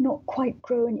cub had not quite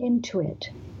grown into it.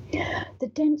 The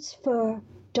dense fur,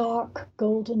 dark,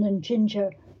 golden and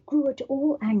ginger, grew at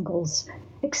all angles,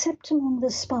 except along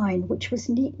the spine, which was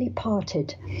neatly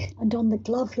parted, and on the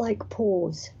glove-like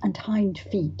paws and hind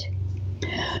feet.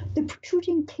 The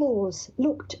protruding claws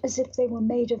looked as if they were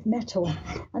made of metal,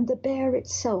 and the bear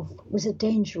itself was a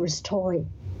dangerous toy.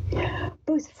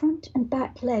 Both front and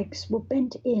back legs were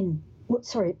bent in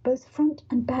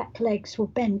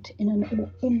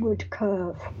an inward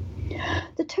curve.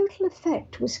 The total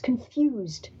effect was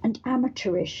confused and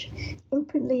amateurish,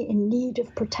 openly in need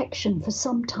of protection for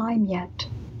some time yet.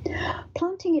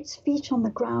 Planting its feet on the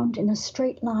ground in a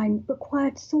straight line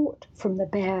required thought from the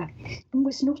bear and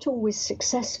was not always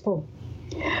successful.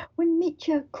 When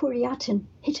Mitya Kuryatin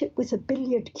hit it with a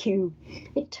billiard cue,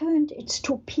 it turned its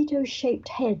torpedo-shaped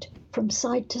head from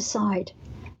side to side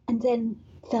and then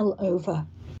fell over.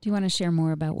 Do you want to share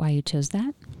more about why you chose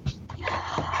that?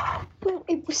 Well,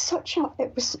 it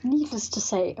was needless to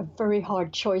say, a very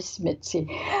hard choice, Mitzi.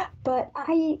 But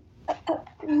I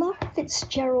love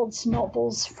Fitzgerald's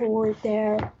novels for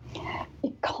their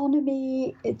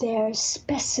economy, their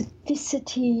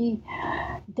specificity,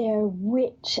 their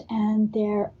wit, and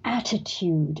their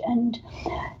attitude. And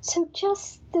so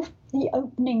just the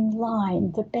opening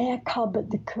line, the bear cub at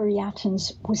the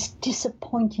Kuryatins was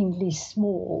disappointingly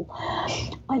small.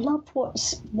 I love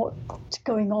what's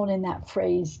going on in that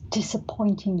phrase,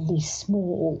 disappointingly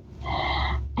small.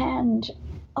 And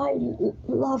I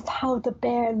love how the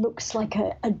bear looks like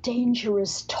a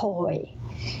dangerous toy,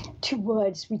 2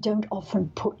 words we don't often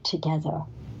put together.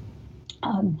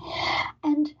 And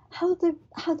how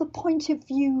the point of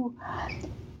view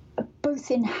both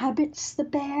inhabits the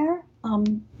bear.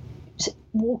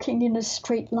 Walking in a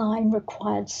straight line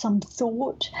required some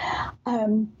thought,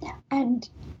 and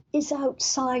is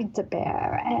outside the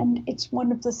bear. And it's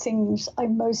one of the things I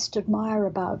most admire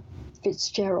about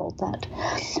Fitzgerald, that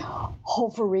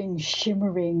hovering,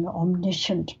 shimmering,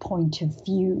 omniscient point of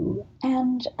view.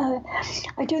 And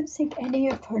I don't think any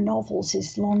of her novels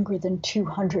is longer than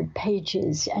 200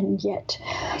 pages, and yet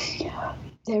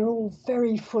they're all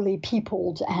very fully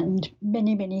peopled and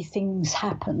many, many things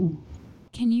happen.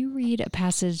 Can you read a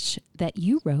passage that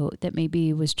you wrote that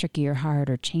maybe was tricky or hard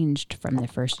or changed from the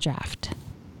first draft?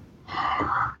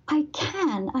 I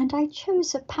can, and I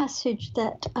chose a passage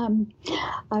that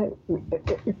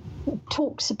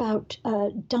talks about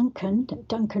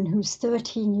Duncan, who's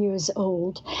 13 years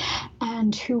old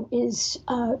and who is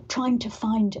trying to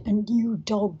find a new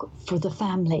dog for the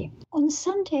family. On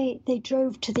Sunday, they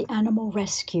drove to the animal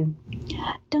rescue.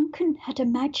 Duncan had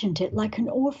imagined it like an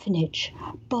orphanage,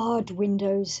 barred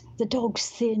windows, the dogs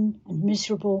thin and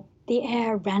miserable, the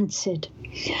air rancid.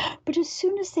 But as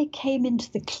soon as they came into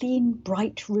the clean,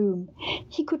 bright room,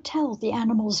 he could tell the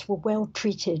animals were well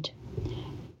treated.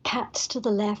 Cats to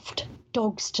the left,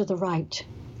 dogs to the right.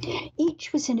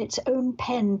 Each was in its own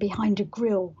pen behind a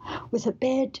grill, with a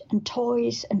bed and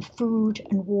toys and food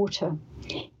and water.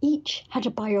 Each had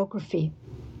a biography.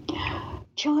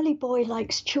 Charlie Boy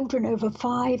likes children over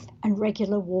 5 and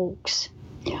regular walks.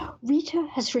 Rita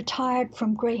has retired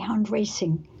from greyhound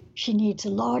racing. She needs a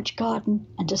large garden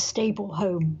and a stable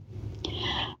home.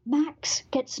 Max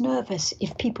gets nervous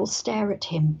if people stare at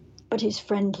him, but is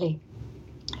friendly.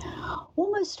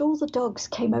 Almost all the dogs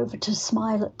came over to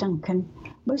smile at Duncan.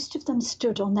 Most of them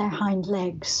stood on their hind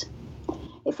legs.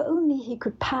 If only he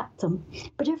could pat them,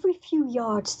 but every few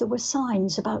yards there were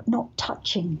signs about not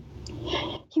touching.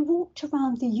 He walked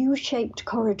around the U-shaped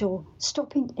corridor,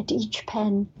 stopping at each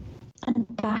pen and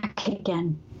back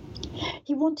again.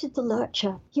 He wanted the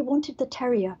lurcher, he wanted the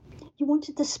terrier, he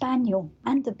wanted the spaniel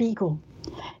and the beagle.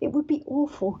 It would be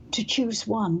awful to choose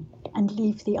one and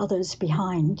leave the others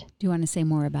behind. Do you want to say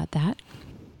more about that?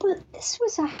 But this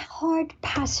was a hard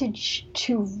passage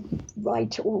to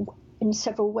write in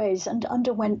several ways and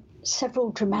underwent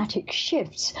several dramatic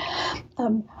shifts.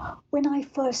 When I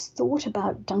first thought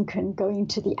about Duncan going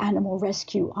to the animal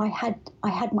rescue, I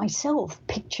had myself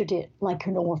pictured it like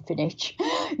an orphanage.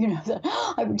 You know, that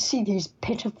I would see these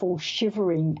pitiful,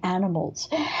 shivering animals.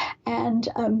 And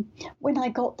when I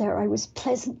got there, I was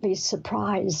pleasantly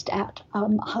surprised at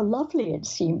how lovely it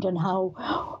seemed and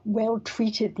how well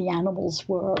treated the animals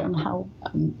were and how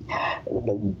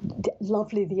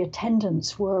lovely the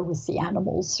attendants were with the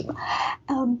animals.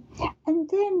 And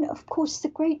then, of course, the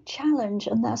great challenge,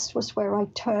 and that was where I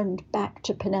turned back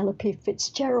to Penelope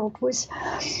Fitzgerald,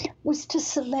 was to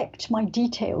select my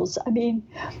details. I mean,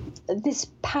 this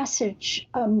passage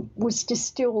was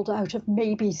distilled out of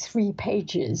maybe 3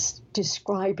 pages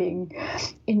describing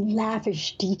in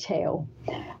lavish detail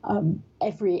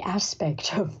every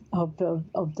aspect of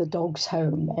the dog's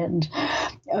home and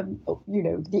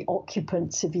the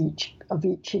occupants of each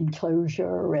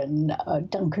enclosure and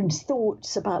Duncan's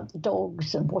thoughts about the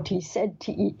dogs and what he said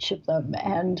to each of them.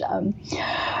 And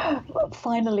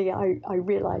finally, I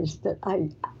realized that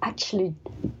I actually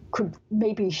could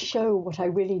maybe show what I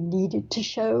really needed to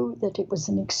show, that it was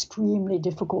an extremely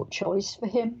difficult choice for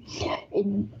him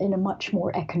in a much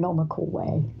more economical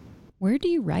way. Where do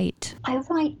you write? I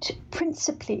write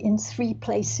principally in 3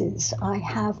 places. I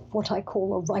have what I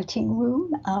call a writing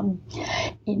room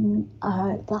in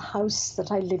the house that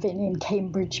I live in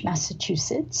Cambridge,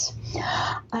 Massachusetts.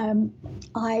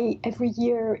 Every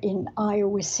year in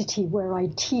Iowa City, where I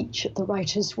teach at the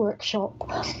Writers' Workshop,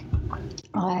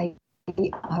 I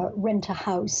rent a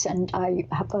house and I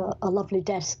have a lovely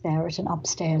desk there at an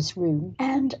upstairs room.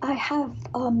 And I have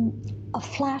a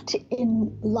flat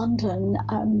in London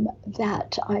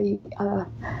that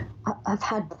I've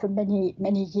had for many,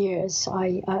 many years.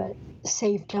 I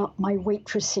saved up my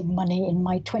waitressing money in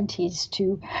my 20s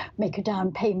to make a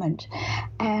down payment.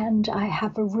 And I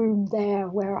have a room there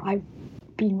where I've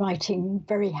been writing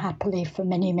very happily for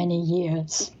many, many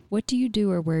years. What do you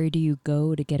do or where do you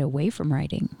go to get away from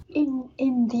writing?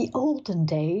 In the olden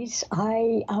days,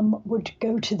 I would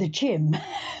go to the gym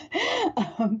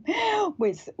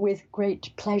with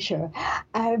great pleasure.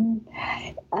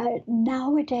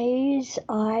 Nowadays,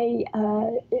 I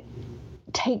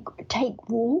take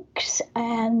walks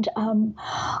and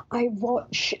I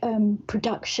watch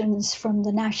productions from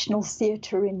the National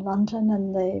Theatre in London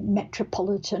and the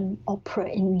Metropolitan Opera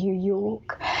in New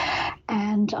York,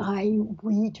 and I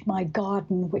weed my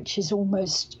garden, which is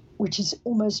almost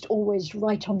always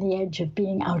right on the edge of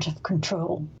being out of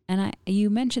control. And you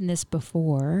mentioned this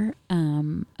before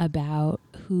about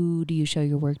who do you show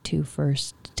your work to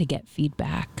first to get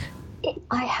feedback?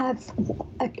 I have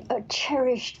a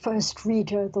cherished first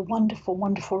reader, the wonderful,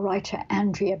 wonderful writer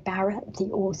Andrea Barrett, the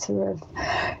author of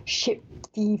Ship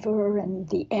Fever and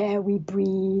The Air We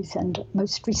Breathe, and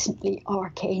most recently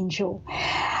Archangel.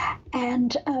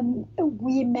 And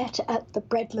we met at the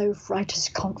Breadloaf Writers'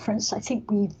 Conference. I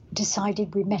think we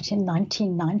decided we met in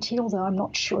 1990, although I'm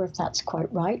not sure if that's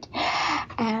quite right.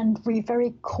 And we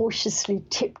very cautiously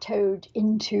tiptoed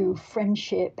into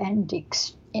friendship and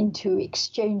into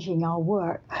exchanging our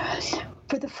work.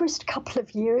 For the first couple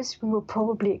of years, we were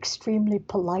probably extremely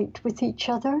polite with each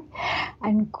other,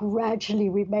 and gradually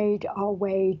we made our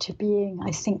way to being,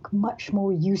 I think, much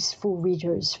more useful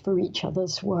readers for each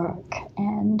other's work.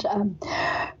 And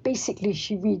basically,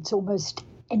 she reads almost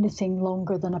anything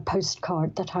longer than a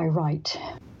postcard that I write.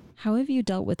 How have you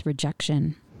dealt with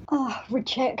rejection?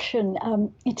 Rejection,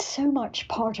 it's so much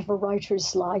part of a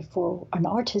writer's life or an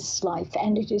artist's life,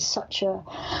 and it is such a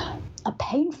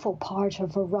painful part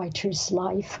of a writer's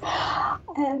life. I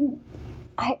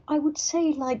would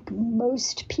say, like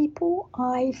most people,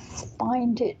 I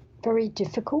find it very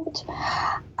difficult.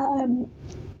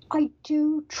 I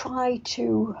do try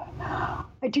to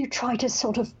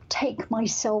sort of take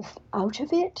myself out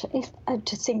of it,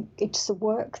 to think it's the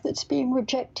work that's being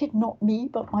rejected, not me.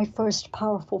 But my first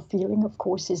powerful feeling, of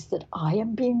course, is that I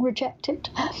am being rejected,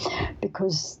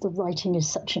 because the writing is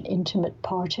such an intimate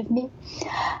part of me.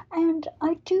 And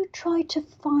I do try to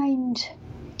find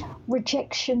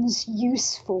rejections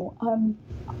useful.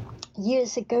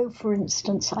 Years ago, for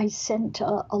instance, I sent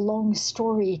a long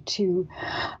story to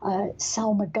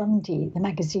Salma Gundi, the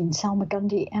magazine Salma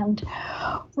Gundi, and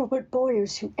Robert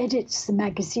Boyers, who edits the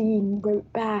magazine, wrote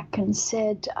back and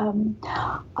said,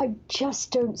 I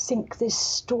just don't think this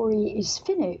story is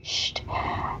finished.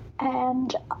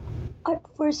 And at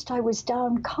first I was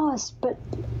downcast, but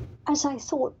as I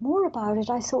thought more about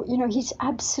it, I thought, he's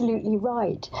absolutely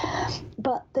right.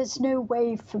 But there's no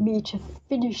way for me to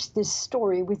finish this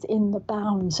story within the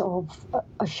bounds of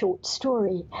a short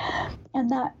story.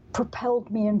 And that propelled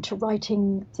me into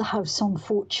writing The House on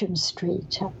Fortune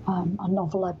Street, a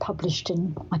novel I published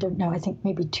in, I don't know, I think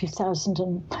maybe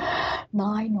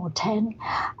 2009 or 10.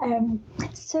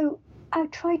 So I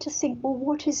try to think, well,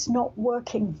 what is not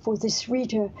working for this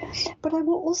reader? But I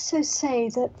will also say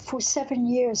that for 7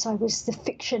 years I was the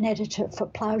fiction editor for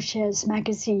Ploughshares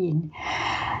magazine.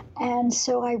 And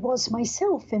so I was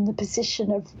myself in the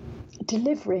position of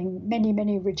delivering many,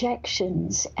 many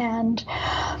rejections. And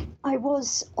I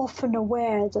was often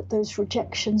aware that those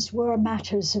rejections were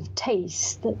matters of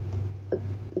taste, that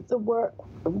the work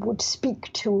would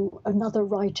speak to another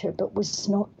writer but was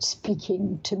not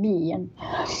speaking to me, and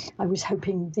I was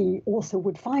hoping the author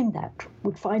would find that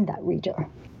reader.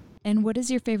 And what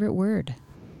is your favorite word?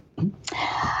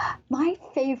 My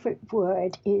favorite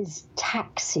word is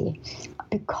taxi,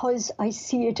 because I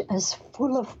see it as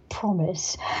full of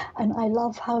promise, and I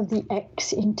love how the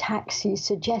X in taxi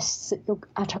suggests that you're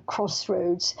at a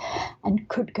crossroads and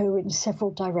could go in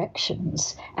several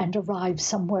directions and arrive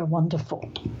somewhere wonderful.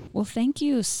 Well, thank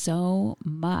you so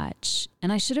much.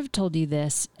 And I should have told you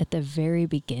this at the very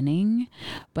beginning,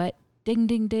 but ding,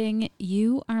 ding, ding,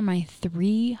 you are my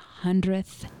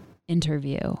 300th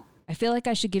interview. I feel like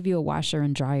I should give you a washer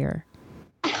and dryer.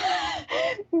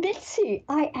 Mitzi,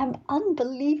 I am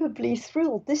unbelievably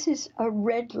thrilled. This is a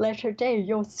red letter day,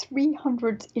 your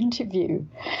 300th interview.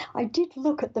 I did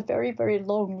look at the very, very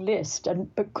long list,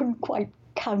 but couldn't quite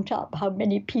count up how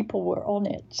many people were on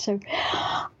it. So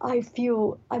I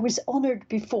was honored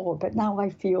before, but now I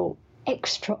feel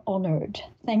extra honored.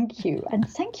 Thank you. And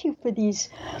thank you for these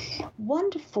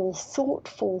wonderful,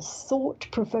 thoughtful,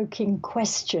 thought-provoking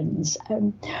questions.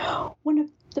 One of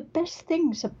the best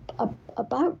things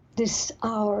about this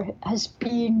hour has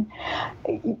been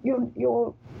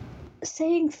you're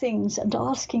saying things and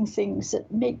asking things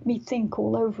that make me think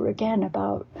all over again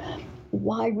about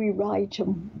why we write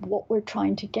and what we're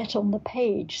trying to get on the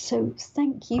page. So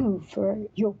thank you for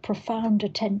your profound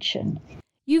attention.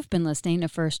 You've been listening to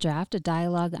First Draft, a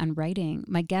dialogue on writing.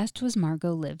 My guest was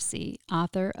Margot Livesey,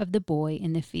 author of The Boy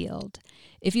in the Field.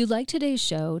 If you like today's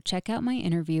show, check out my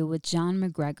interview with John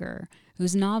McGregor,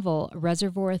 whose novel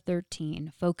Reservoir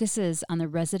 13 focuses on the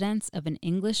residents of an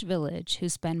English village who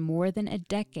spend more than a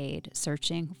decade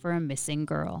searching for a missing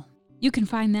girl. You can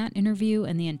find that interview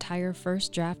and the entire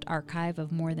First Draft archive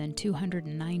of more than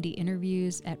 290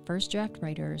 interviews at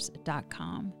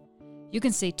firstdraftwriters.com. You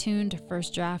can stay tuned to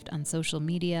First Draft on social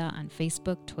media on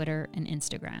Facebook, Twitter, and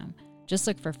Instagram. Just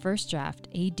look for First Draft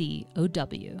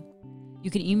ADOW. You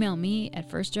can email me at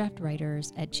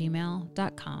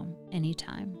firstdraftwriters@gmail.com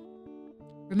anytime.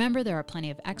 Remember, there are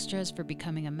plenty of extras for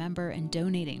becoming a member and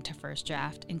donating to First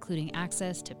Draft, including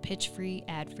access to pitch-free,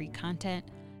 ad-free content,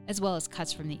 as well as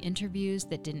cuts from the interviews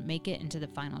that didn't make it into the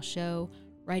final show,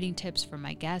 writing tips from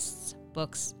my guests,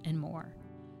 books, and more.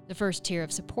 The first tier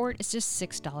of support is just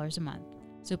 $6 a month,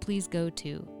 so please go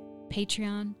to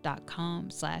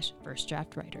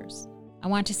patreon.com/firstdraftwriters. I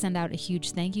want to send out a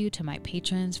huge thank you to my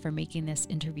patrons for making this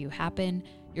interview happen.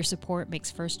 Your support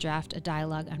makes First Draft a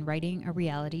dialogue on writing a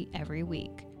reality every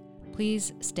week.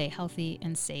 Please stay healthy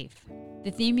and safe.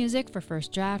 The theme music for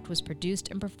First Draft was produced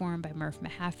and performed by Murph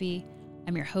Mahaffey.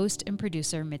 I'm your host and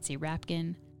producer, Mitzi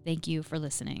Rapkin. Thank you for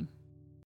listening.